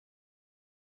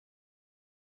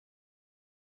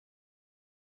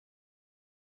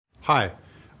Hi,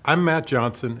 I'm Matt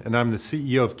Johnson, and I'm the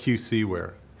CEO of QC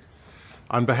Ware.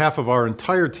 On behalf of our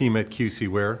entire team at QC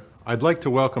Ware, I'd like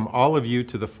to welcome all of you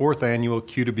to the 4th Annual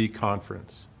Q2B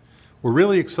Conference. We're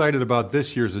really excited about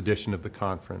this year's edition of the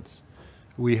conference.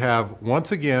 We have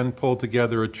once again pulled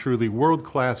together a truly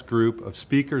world-class group of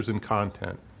speakers and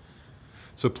content.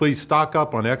 So please stock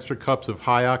up on extra cups of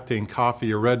high-octane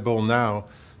coffee or Red Bull now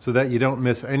so that you don't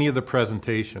miss any of the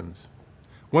presentations.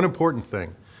 One important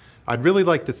thing, I'd really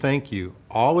like to thank you,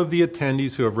 all of the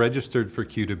attendees who have registered for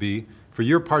Q2B, for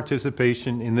your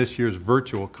participation in this year's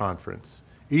virtual conference.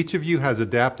 Each of you has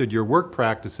adapted your work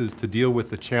practices to deal with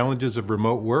the challenges of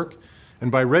remote work,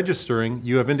 and by registering,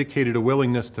 you have indicated a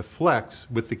willingness to flex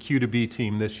with the Q2B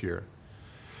team this year.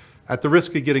 At the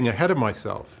risk of getting ahead of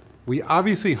myself, we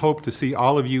obviously hope to see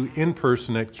all of you in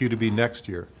person at Q2B next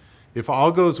year. If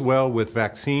all goes well with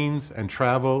vaccines and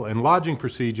travel and lodging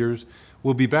procedures,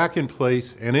 we'll be back in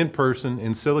place and in person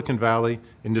in Silicon Valley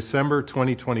in December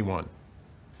 2021.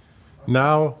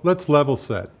 Now, let's level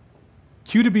set.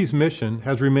 Q2B's mission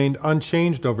has remained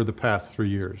unchanged over the past 3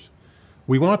 years.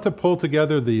 We want to pull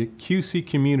together the QC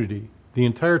community, the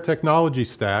entire technology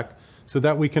stack, so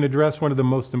that we can address one of the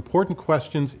most important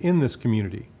questions in this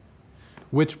community.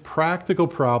 Which practical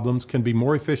problems can be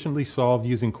more efficiently solved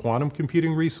using quantum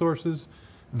computing resources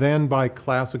than by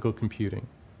classical computing?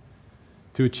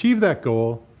 To achieve that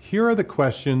goal, here are the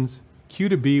questions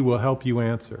Q2B will help you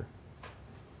answer.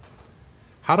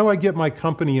 How do I get my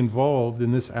company involved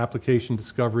in this application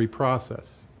discovery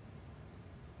process?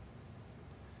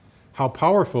 How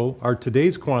powerful are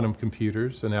today's quantum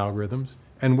computers and algorithms,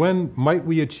 and when might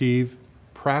we achieve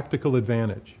practical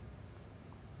advantage?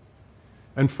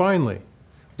 And finally,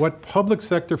 what public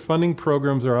sector funding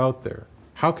programs are out there?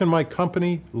 How can my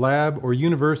company, lab, or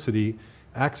university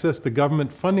access the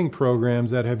government funding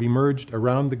programs that have emerged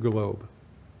around the globe?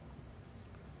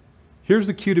 Here's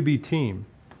the Q2B team.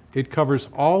 It covers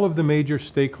all of the major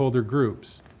stakeholder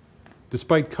groups.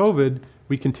 Despite COVID,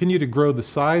 we continue to grow the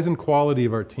size and quality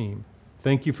of our team.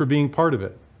 Thank you for being part of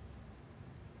it.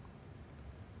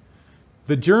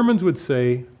 The Germans would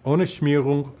say, ohne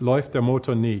Schmierung läuft der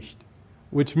Motor nicht,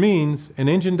 which means an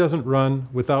engine doesn't run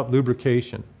without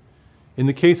lubrication. In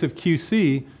the case of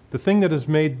QC, the thing that has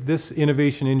made this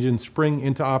innovation engine spring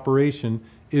into operation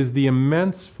is the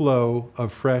immense flow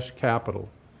of fresh capital.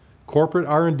 Corporate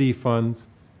R&D funds,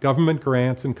 government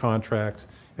grants and contracts,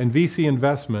 and VC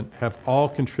investment have all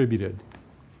contributed.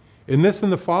 In this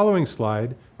and the following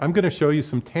slide, I'm going to show you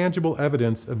some tangible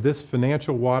evidence of this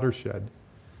financial watershed.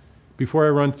 Before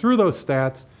I run through those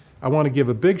stats, I want to give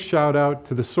a big shout out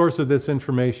to the source of this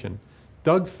information,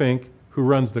 Doug Fink, who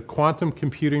runs the Quantum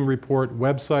Computing Report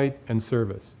website and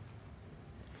service.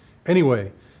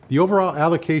 Anyway, the overall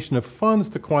allocation of funds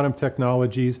to quantum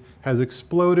technologies has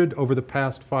exploded over the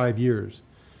past 5 years.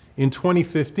 In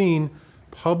 2015,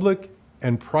 public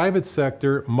and private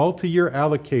sector multi-year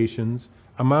allocations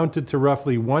amounted to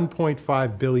roughly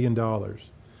 $1.5 billion.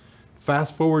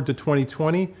 Fast forward to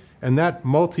 2020, and that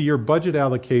multi-year budget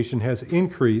allocation has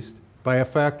increased by a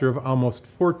factor of almost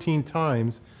 14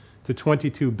 times to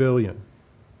 $22 billion.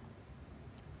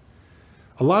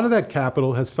 A lot of that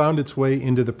capital has found its way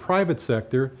into the private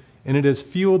sector, and it has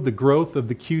fueled the growth of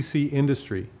the QC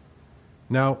industry.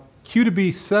 Now,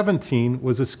 Q2B 17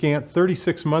 was a scant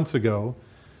 36 months ago,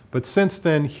 but since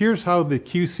then, here's how the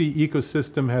QC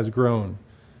ecosystem has grown.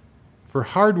 For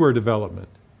hardware development,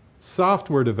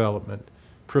 software development,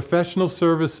 professional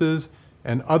services,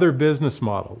 and other business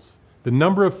models, the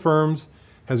number of firms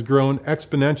has grown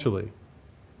exponentially.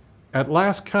 At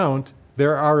last count,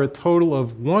 there are a total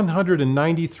of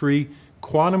 193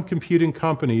 quantum computing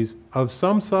companies of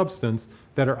some substance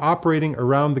that are operating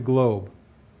around the globe.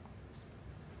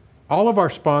 All of our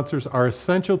sponsors are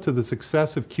essential to the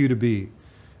success of Q2B.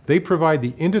 They provide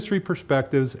the industry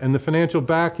perspectives and the financial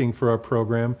backing for our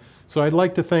program, so I'd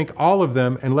like to thank all of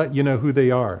them and let you know who they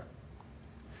are.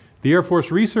 The Air Force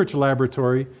Research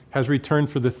Laboratory has returned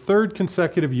for the 3rd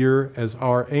consecutive year as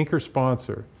our anchor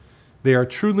sponsor. They are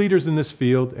true leaders in this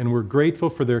field, and we're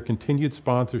grateful for their continued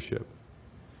sponsorship.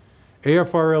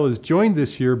 AFRL is joined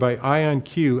this year by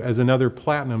IonQ as another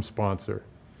platinum sponsor.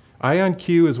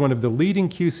 IonQ is one of the leading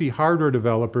QC hardware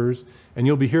developers, and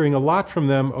you'll be hearing a lot from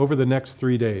them over the next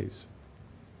 3 days.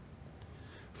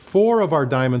 4 of our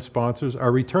diamond sponsors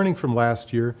are returning from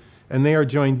last year, and they are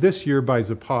joined this year by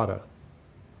Zapata.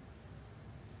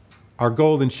 Our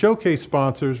gold and showcase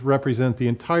sponsors represent the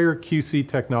entire QC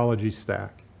technology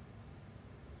stack.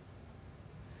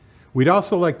 We'd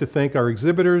also like to thank our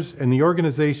exhibitors and the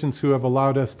organizations who have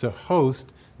allowed us to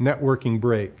host networking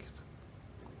breaks.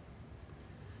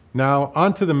 Now,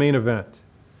 on to the main event.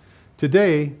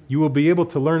 Today, you will be able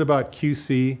to learn about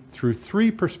QC through three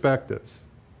perspectives: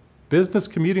 business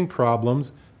commuting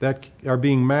problems that are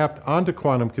being mapped onto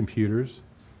quantum computers,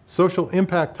 social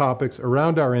impact topics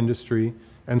around our industry,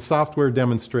 and software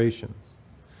demonstrations.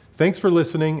 Thanks for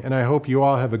listening, and I hope you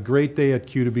all have a great day at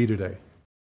Q2B today.